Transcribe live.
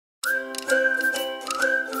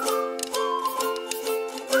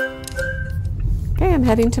I'm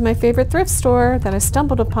heading to my favorite thrift store that I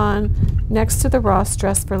stumbled upon next to the Ross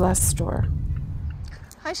Dress for Less store.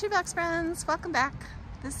 Hi shoebox friends, welcome back.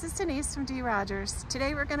 This is Denise from D. Rogers.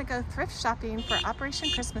 Today we're going to go thrift shopping for Operation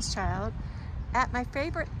Christmas Child at my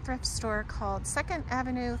favorite thrift store called 2nd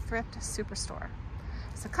Avenue Thrift Superstore.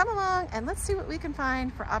 So come along and let's see what we can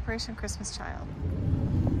find for Operation Christmas Child.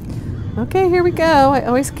 Okay, here we go. I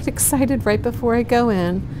always get excited right before I go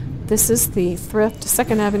in. This is the Thrift,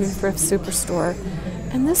 2nd Avenue Thrift Superstore.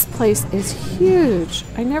 And this place is huge.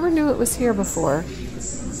 I never knew it was here before.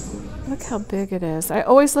 Look how big it is. I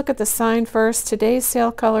always look at the sign first. Today's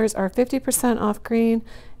sale colors are 50% off green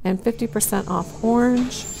and 50% off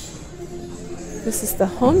orange. This is the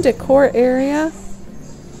home decor area.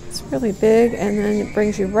 It's really big, and then it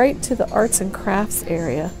brings you right to the arts and crafts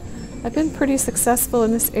area. I've been pretty successful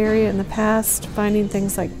in this area in the past, finding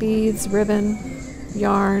things like beads, ribbon,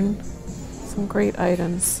 yarn, some great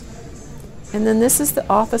items. And then this is the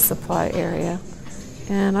office supply area.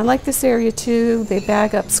 And I like this area too. They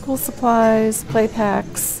bag up school supplies, play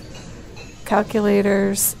packs,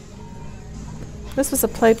 calculators. This was a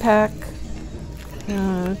play pack.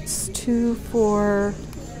 It's 2 for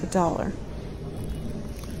 $1.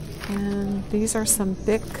 And these are some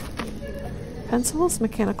Bic pencils,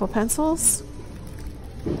 mechanical pencils.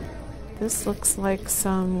 This looks like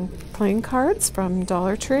some playing cards from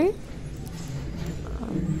Dollar Tree.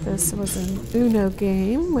 This was an Uno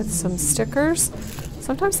game with some stickers.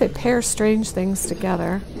 Sometimes they pair strange things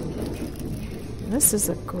together. This is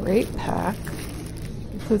a great pack.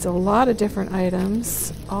 Includes a lot of different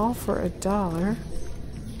items, all for $1.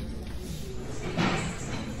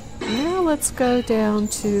 Now let's go down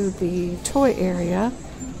to the toy area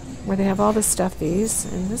where they have all the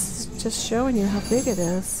stuffies, and this is just showing you how big it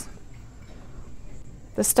is.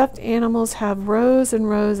 The stuffed animals have rows and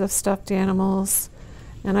rows of stuffed animals,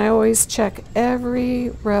 and I always check every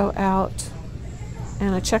row out,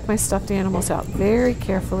 and I check my stuffed animals out very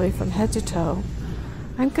carefully from head to toe.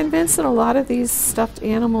 I'm convinced that a lot of these stuffed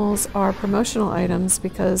animals are promotional items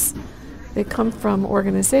because they come from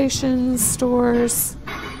organizations, stores,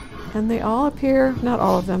 and they all appear, not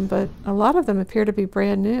all of them, but a lot of them appear to be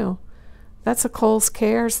brand new. That's a Kohl's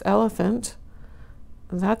Cares elephant.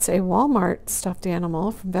 That's a Walmart stuffed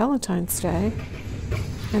animal from Valentine's Day.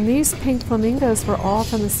 And these pink flamingos were all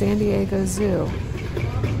from the San Diego Zoo.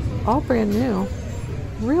 All brand new.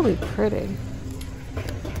 Really pretty.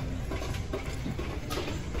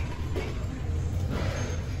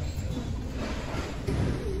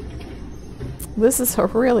 This is a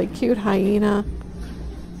really cute hyena.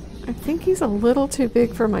 I think he's a little too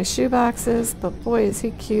big for my shoe boxes, but boy is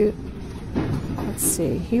he cute. Let's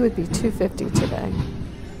see, he would be $2.50 today.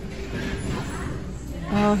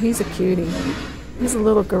 Oh, he's a cutie. He's a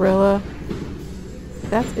little gorilla.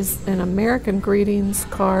 That is an American Greetings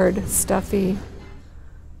card stuffy.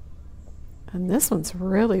 And this one's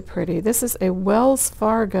really pretty. This is a Wells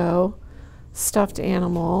Fargo stuffed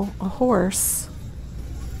animal, a horse.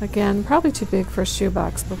 Again, probably too big for a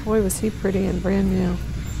shoebox, but boy was he pretty and brand new.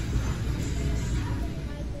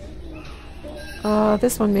 Oh,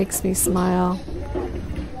 this one makes me smile.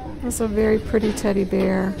 That's a very pretty teddy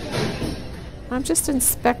bear. I'm just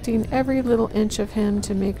inspecting every little inch of him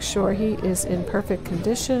to make sure he is in perfect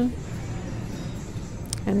condition.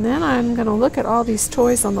 And then I'm going to look at all these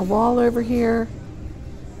toys on the wall over here.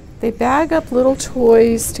 They bag up little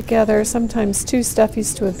toys together, sometimes 2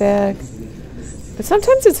 stuffies to a bag. But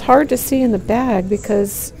sometimes it's hard to see in the bag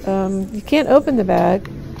because you can't open the bag.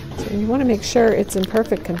 So you want to make sure it's in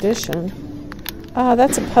perfect condition.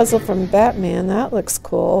 That's a puzzle from Batman. That looks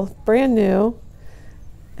cool. Brand new.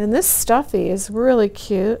 And this stuffy is really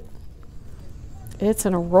cute. It's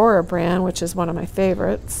an Aurora brand, which is one of my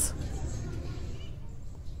favorites.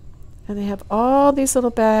 And they have all these little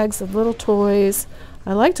bags of little toys.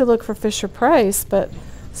 I like to look for Fisher-Price, but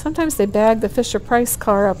sometimes they bag the Fisher-Price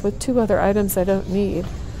car up with 2 other items I don't need.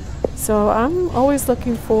 So I'm always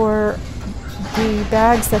looking for the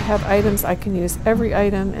bags that have items I can use every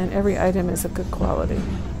item, and every item is of good quality.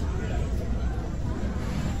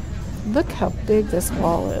 Look how big this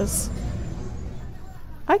wall is.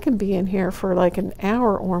 I can be in here for like an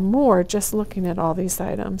hour or more just looking at all these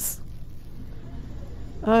items.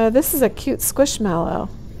 This is a cute Squishmallow.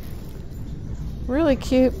 Really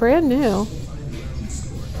cute, brand new.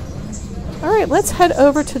 Alright, let's head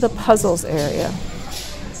over to the puzzles area.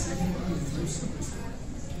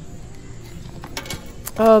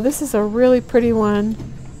 Oh, this is a really pretty one.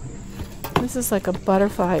 This is like a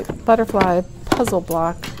butterfly puzzle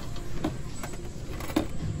block.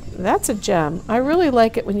 That's a gem. I really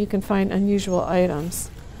like it when you can find unusual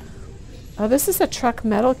items. Oh, this is a truck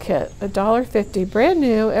metal kit, $1.50, brand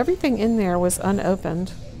new. Everything in there was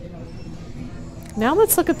unopened. Now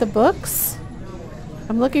let's look at the books.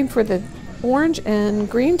 I'm looking for the orange and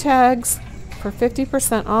green tags for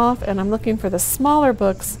 50% off, and I'm looking for the smaller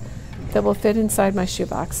books that will fit inside my shoe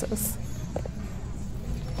boxes.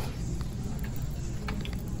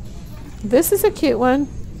 This is a cute one,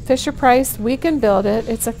 Fisher Price We Can Build It.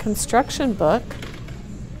 It's a construction book.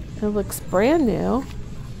 It looks brand new,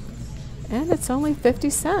 and it's only 50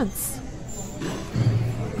 cents.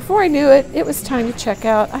 Before I knew it, it was time to check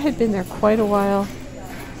out. I had been there quite a while.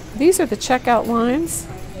 These are the checkout lines.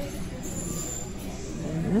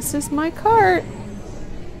 And this is my cart.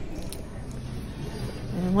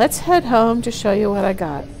 And let's head home to show you what I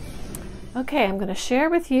got. Okay, I'm going to share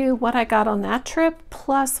with you what I got on that trip,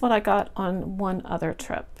 plus what I got on one other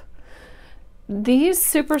trip. These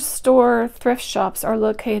superstore thrift shops are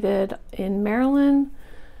located in Maryland,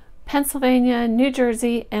 Pennsylvania, New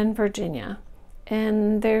Jersey, and Virginia.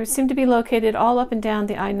 And they seem to be located all up and down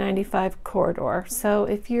the I-95 corridor. So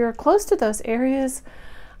if you're close to those areas,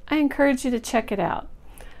 I encourage you to check it out.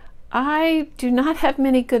 I do not have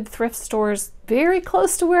many good thrift stores very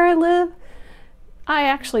close to where I live. I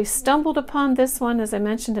actually stumbled upon this one, as I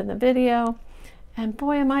mentioned in the video, and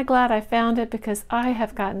boy am I glad I found it, because I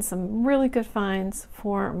have gotten some really good finds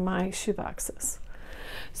for my shoe boxes.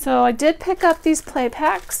 So I did pick up these play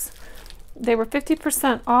packs. They were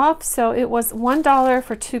 50% off, so it was $1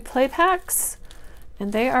 for 2 play packs,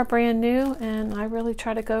 and they are brand new, and I really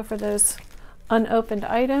try to go for those unopened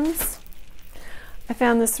items. I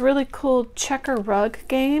found this really cool checker rug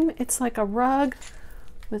game. It's like a rug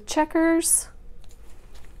with checkers,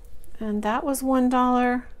 and that was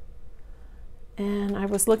 $1. And I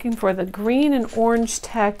was looking for the green and orange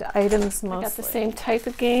tagged items mostly. I got the same type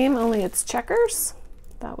of game, only it's checkers.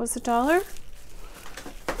 That was $1.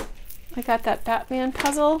 I got that Batman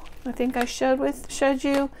puzzle I think I showed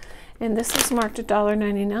you, and this was marked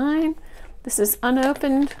 $1.99. This is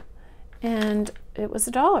unopened, and it was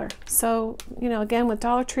 $1. So, you know, again, with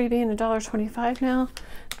Dollar Tree being $1.25 now,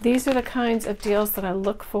 these are the kinds of deals that I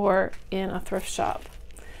look for in a thrift shop.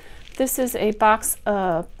 This is a box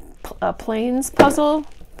of Planes puzzle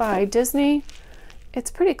by Disney.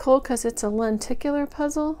 It's pretty cool because it's a lenticular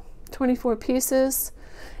puzzle, 24 pieces,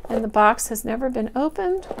 and the box has never been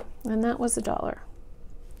opened, and that was $1.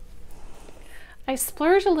 I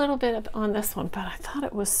splurged a little bit on this one, but I thought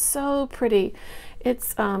it was so pretty.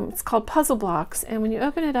 It's called Puzzle Blocks, and when you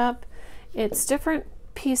open it up, it's different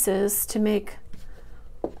pieces to make,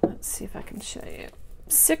 let's see if I can show you,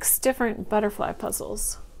 6 different butterfly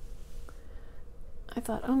puzzles. I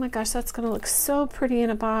thought, oh my gosh, that's going to look so pretty in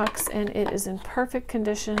a box, and it is in perfect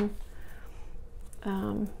condition.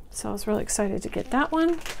 So I was really excited to get that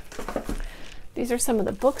one. These are some of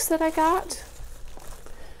the books that I got.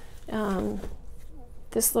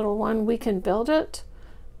 This little one, We Can Build It,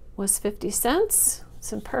 was 50 cents.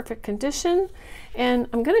 It's in perfect condition. And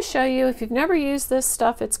I'm going to show you, if you've never used this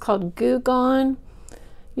stuff, it's called Goo Gone.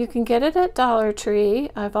 You can get it at Dollar Tree.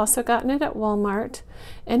 I've also gotten it at Walmart,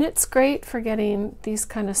 and it's great for getting these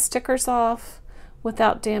kind of stickers off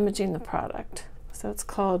without damaging the product. So it's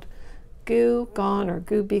called Goo Gone or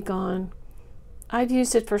Goo Be Gone. I've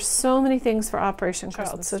used it for so many things for Operation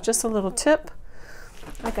Child. So just a little tip.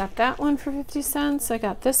 I got that one for 50 cents. I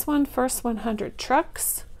got this one, First 100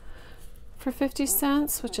 Trucks, for 50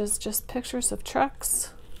 cents, which is just pictures of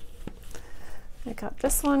trucks. I got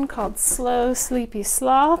this one called Slow Sleepy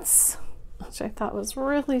Sloths, which I thought was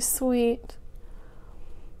really sweet.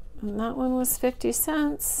 And that one was 50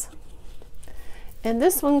 cents. And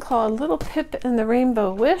this one called Little Pip and the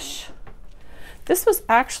Rainbow Wish. This was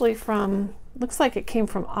actually from, looks like it came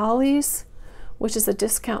from Ollie's, which is a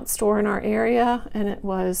discount store in our area, and it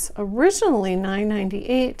was originally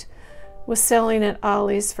 $9.98, was selling at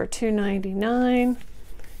Ollie's for $2.99,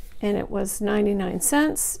 and it was 99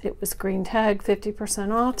 cents. It was green tag,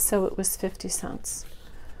 50% off, so it was 50 cents.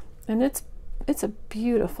 And it's a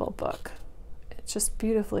beautiful book. It's just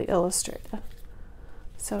beautifully illustrated.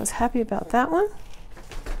 So I was happy about that one.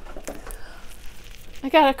 I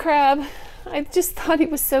got a crab. I just thought he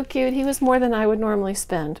was so cute. He was more than I would normally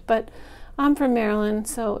spend, but I'm from Maryland,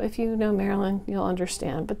 so if you know Maryland, you'll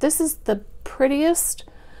understand. But this is the prettiest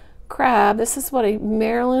crab. This is what a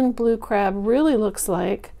Maryland blue crab really looks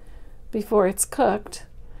like before it's cooked.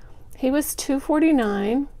 He was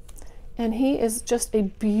 $2.49, and he is just a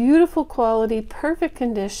beautiful quality, perfect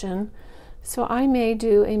condition. So I may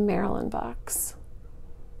do a Maryland box.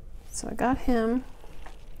 So I got him.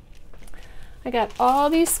 I got all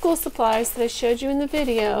these school supplies that I showed you in the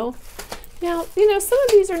video. Now, you know, some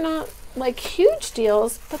of these are not like huge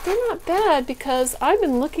deals, but they're not bad because I've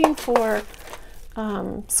been looking for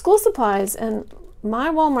school supplies, and my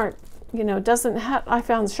Walmart, you know, doesn't have, I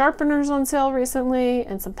found sharpeners on sale recently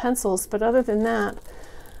and some pencils, but other than that,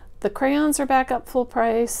 the crayons are back up full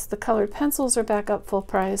price, the colored pencils are back up full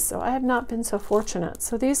price, so I have not been so fortunate.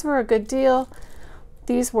 So these were a good deal.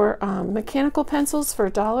 These were mechanical pencils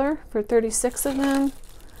for $1 for 36 of them.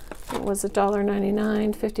 It was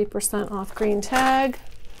 $1.99, 50% off green tag.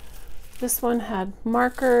 This one had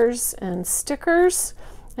markers and stickers,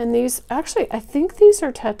 and these, actually, I think these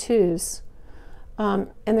are tattoos,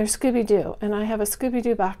 and they're Scooby-Doo, and I have a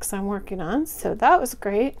Scooby-Doo box I'm working on, so that was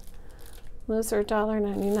great. Those are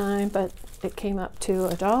 $1.99, but it came up to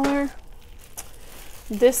 $1.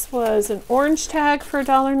 This was an orange tag for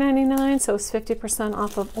 $1.99, so it's 50%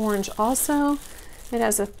 off of orange also. It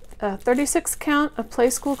has a 36 count of Play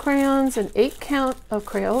School crayons, an 8 count of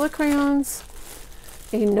Crayola crayons,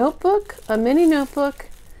 a notebook, a mini notebook,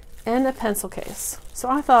 and a pencil case. So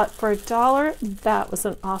I thought for $1, that was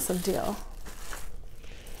an awesome deal.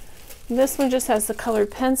 This one just has the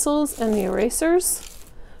colored pencils and the erasers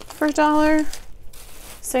for $1.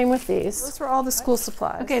 Same with these. Those were all the school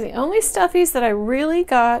supplies. Okay, the only stuffies that I really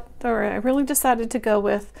got, or I really decided to go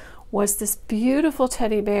with, was this beautiful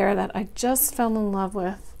teddy bear that I just fell in love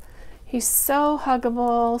with. He's so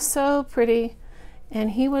huggable, so pretty,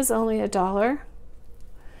 and he was only $1.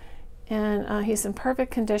 And he's in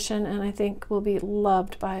perfect condition, and I think will be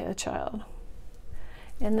loved by a child.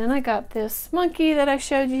 And then I got this monkey that I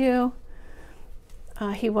showed you.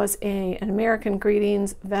 He was an American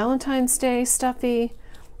Greetings Valentine's Day stuffy,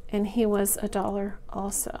 and he was $1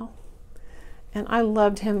 also. And I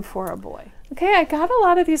loved him for a boy. Okay, I got a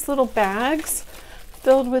lot of these little bags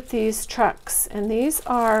filled with these trucks, and these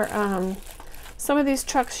are some of these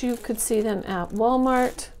trucks, you could see them at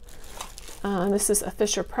Walmart. This is a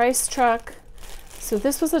Fisher Price truck. So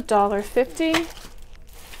this was $1.50.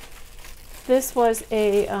 This was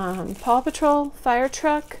a Paw Patrol fire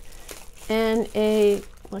truck and a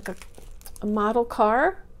model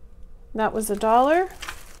car. That was $1.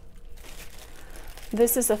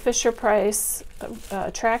 This is a Fisher Price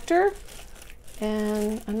tractor,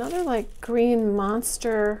 and another like green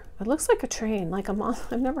monster. It looks like a train, like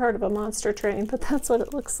I've never heard of a monster train, but that's what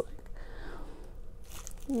it looks like.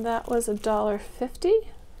 That was $1.50.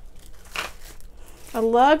 I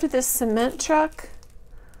loved this cement truck,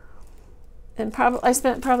 and I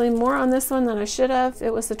spent probably more on this one than I should have.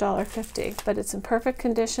 It was $1.50, but it's in perfect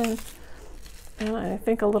condition, and I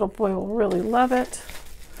think a little boy will really love it.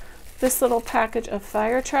 This little package of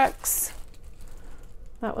fire trucks,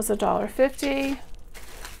 that was $1.50.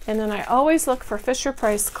 And then I always look for Fisher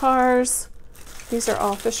Price cars. These are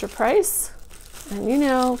all Fisher Price, and you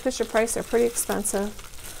know Fisher Price are pretty expensive.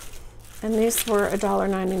 And these were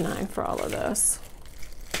 $1.99 for all of those.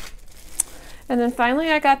 And then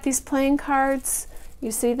finally I got these playing cards.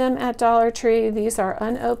 You see them at Dollar Tree. These are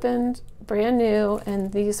unopened, brand new,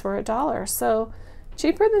 and these were $1. So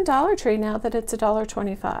cheaper than Dollar Tree now that it's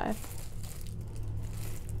 $1.25.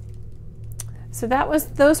 So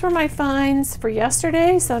those were my finds for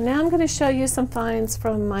yesterday. So now I'm going to show you some finds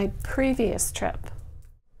from my previous trip.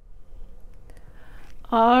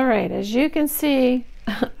 All right, as you can see,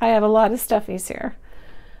 I have a lot of stuffies here.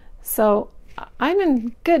 So I'm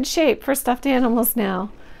in good shape for stuffed animals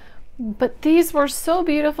now. But these were so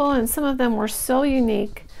beautiful, and some of them were so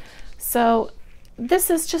unique. So this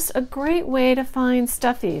is just a great way to find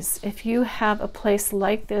stuffies if you have a place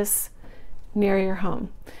like this near your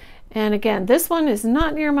home. And again, this one is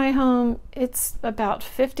not near my home. It's about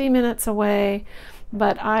 50 minutes away,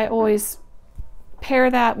 but I always pair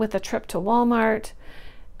that with a trip to Walmart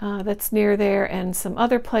that's near there and some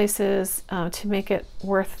other places to make it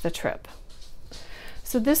worth the trip.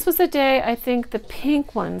 So this was a day, I think the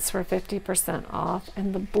pink ones were 50% off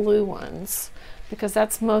and the blue ones, because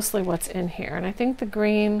that's mostly what's in here. And I think the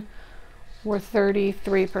green were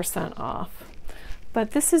 33% off.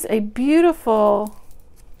 But this is a beautiful,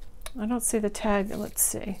 I don't see the tag, let's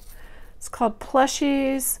see. It's called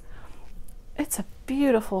Plushies. It's a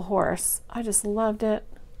beautiful horse. I just loved it.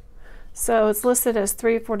 So it's listed as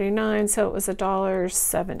 $3.49, so it was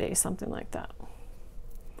 $1.70, something like that.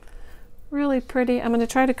 Really pretty. I'm going to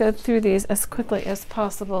try to go through these as quickly as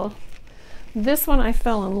possible. This one I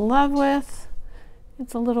fell in love with.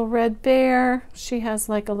 It's a little red bear. She has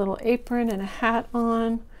like a little apron and a hat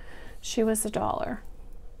on. She was $1.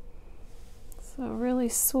 So really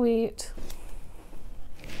sweet.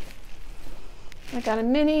 I got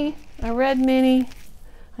a red mini.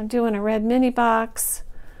 I'm doing a red mini box.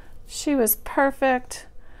 She was perfect.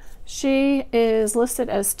 She is listed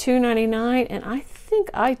as $2.99, and I think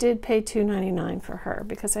I did pay $2.99 for her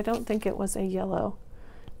because I don't think it was a yellow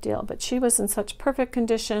deal, but she was in such perfect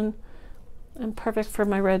condition and perfect for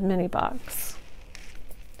my red mini box.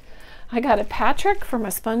 I got a Patrick for my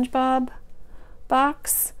SpongeBob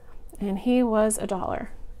box, and he was $1,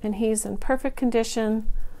 and he's in perfect condition.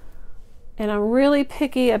 And I'm really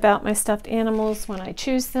picky about my stuffed animals when I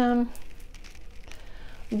choose them.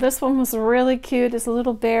 This one was really cute. It's a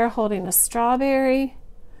little bear holding a strawberry,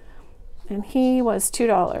 and he was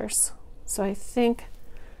 $2. So I think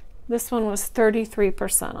this one was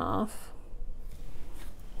 33% off.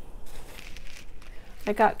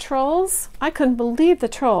 I got trolls. I couldn't believe the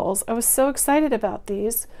trolls. I was so excited about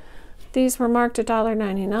these. These were marked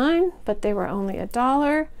 $1.99, but they were only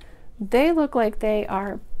 $1. They look like they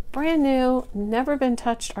are brand new, never been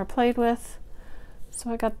touched or played with. So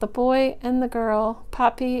I got the boy and the girl,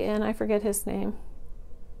 Poppy, and I forget his name.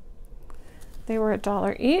 They were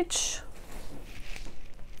 $1 each.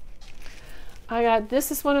 I got,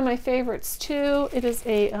 this is one of my favorites too. It is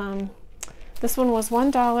a, this one was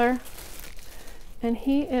 $1. And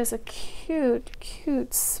he is a cute,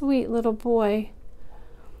 cute, sweet little boy.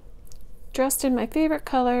 Dressed in my favorite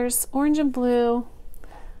colors, orange and blue.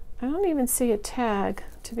 I don't even see a tag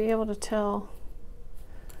to be able to tell.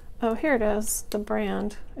 Oh, here it is, the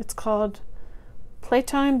brand. It's called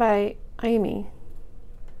Playtime by Amy.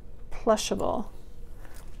 Plushable.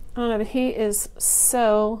 I don't know, but he is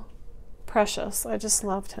so precious. I just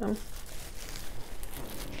loved him.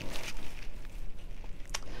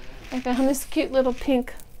 I found this cute little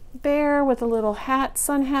pink bear with a little hat,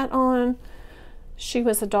 sun hat on. She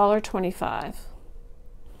was $1.25.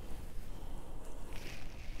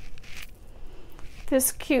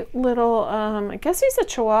 This cute little, I guess he's a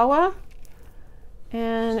Chihuahua,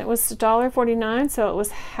 and it was $1.49, so it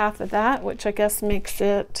was half of that, which I guess makes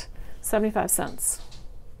it 75 cents.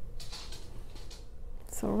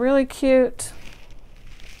 So really cute.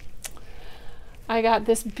 I got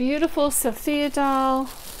this beautiful Sophia doll.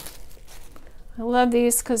 I love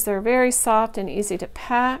these because they're very soft and easy to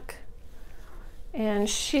pack. And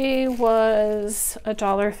she was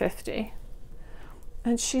 $1.50.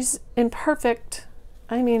 And she's in perfect,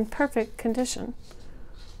 I mean perfect condition.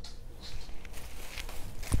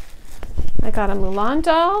 I got a Mulan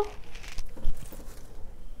doll.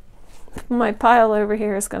 My pile over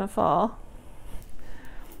here is going to fall.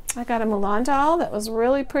 I got a Mulan doll that was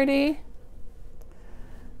really pretty.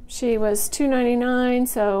 She was $2.99,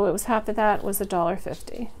 so it was half of that, was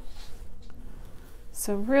 $1.50.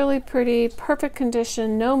 So really pretty, perfect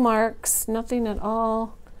condition, no marks, nothing at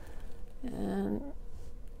all. And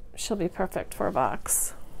she'll be perfect for a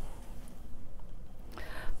box.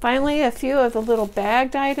 Finally, a few of the little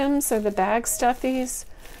bagged items, or the bag stuffies.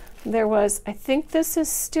 There was, I think this is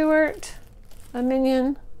Stuart, a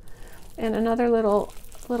Minion, and another little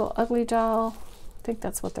ugly doll. I think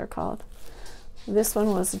that's what they're called. This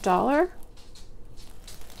one was $1.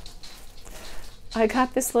 I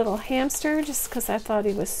got this little hamster just because I thought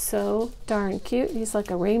he was so darn cute. He's like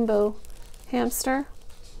a rainbow hamster.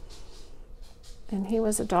 And he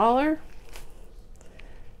was $1.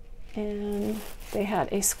 And they had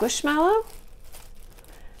a Squishmallow.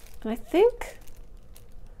 And I think,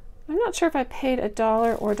 I'm not sure if I paid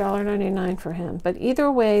 $1 or $1.99 for him, but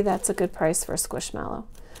either way, that's a good price for a Squishmallow.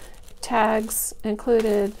 Tags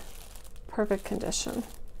included, perfect condition.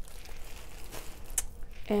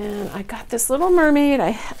 And I got this little mermaid.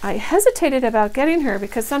 I hesitated about getting her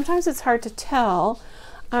because sometimes it's hard to tell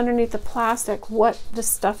underneath the plastic what the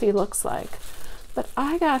stuffy looks like. But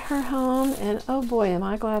I got her home, and oh boy, am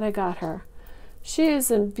I glad I got her. She is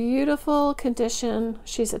in beautiful condition.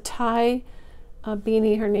 She's a Thai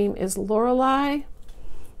beanie. Her name is Lorelei.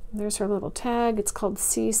 There's her little tag. It's called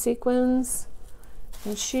Sea Sequins.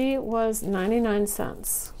 And she was 99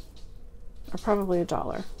 cents. Or probably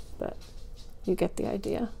 $1, but you get the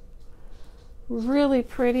idea. Really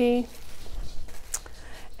pretty.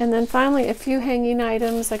 And then finally, a few hanging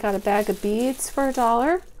items. I got a bag of beads for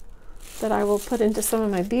 $1 that I will put into some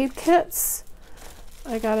of my bead kits.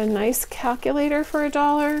 I got a nice calculator for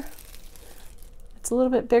 $1. It's a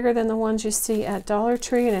little bit bigger than the ones you see at Dollar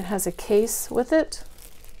Tree, and it has a case with it.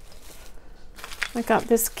 I got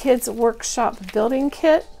this Kids Workshop building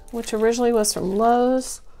kit, which originally was from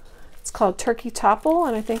Lowe's. It's called Turkey Topple,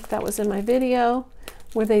 and I think that was in my video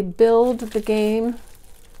where they build the game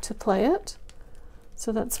to play it.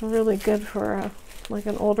 So that's really good for like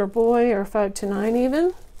an older boy, or 5 to 9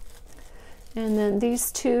 even. And then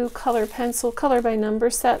these two color pencil, color by number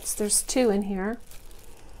sets. There's 2 in here.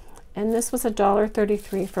 And this was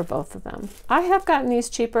 $1.33 for both of them. I have gotten these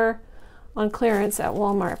cheaper on clearance at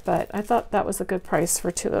Walmart, but I thought that was a good price for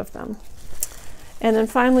 2 of them. And then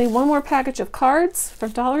finally, one more package of cards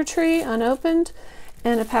from Dollar Tree, unopened,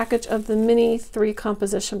 and a package of the mini 3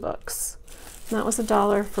 composition books. And that was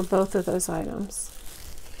 $1 for both of those items.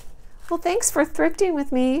 Well, thanks for thrifting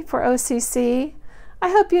with me for OCC. I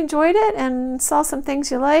hope you enjoyed it and saw some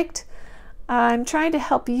things you liked. I'm trying to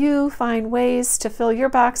help you find ways to fill your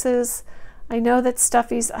boxes. I know that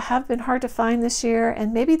stuffies have been hard to find this year,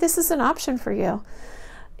 and maybe this is an option for you.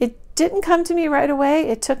 It didn't come to me right away.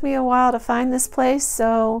 It took me a while to find this place,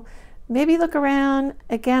 so maybe look around.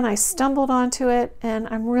 Again, I stumbled onto it, and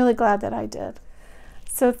I'm really glad that I did.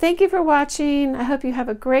 So thank you for watching. I hope you have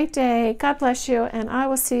a great day. God bless you, and I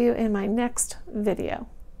will see you in my next video.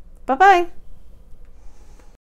 Bye-bye.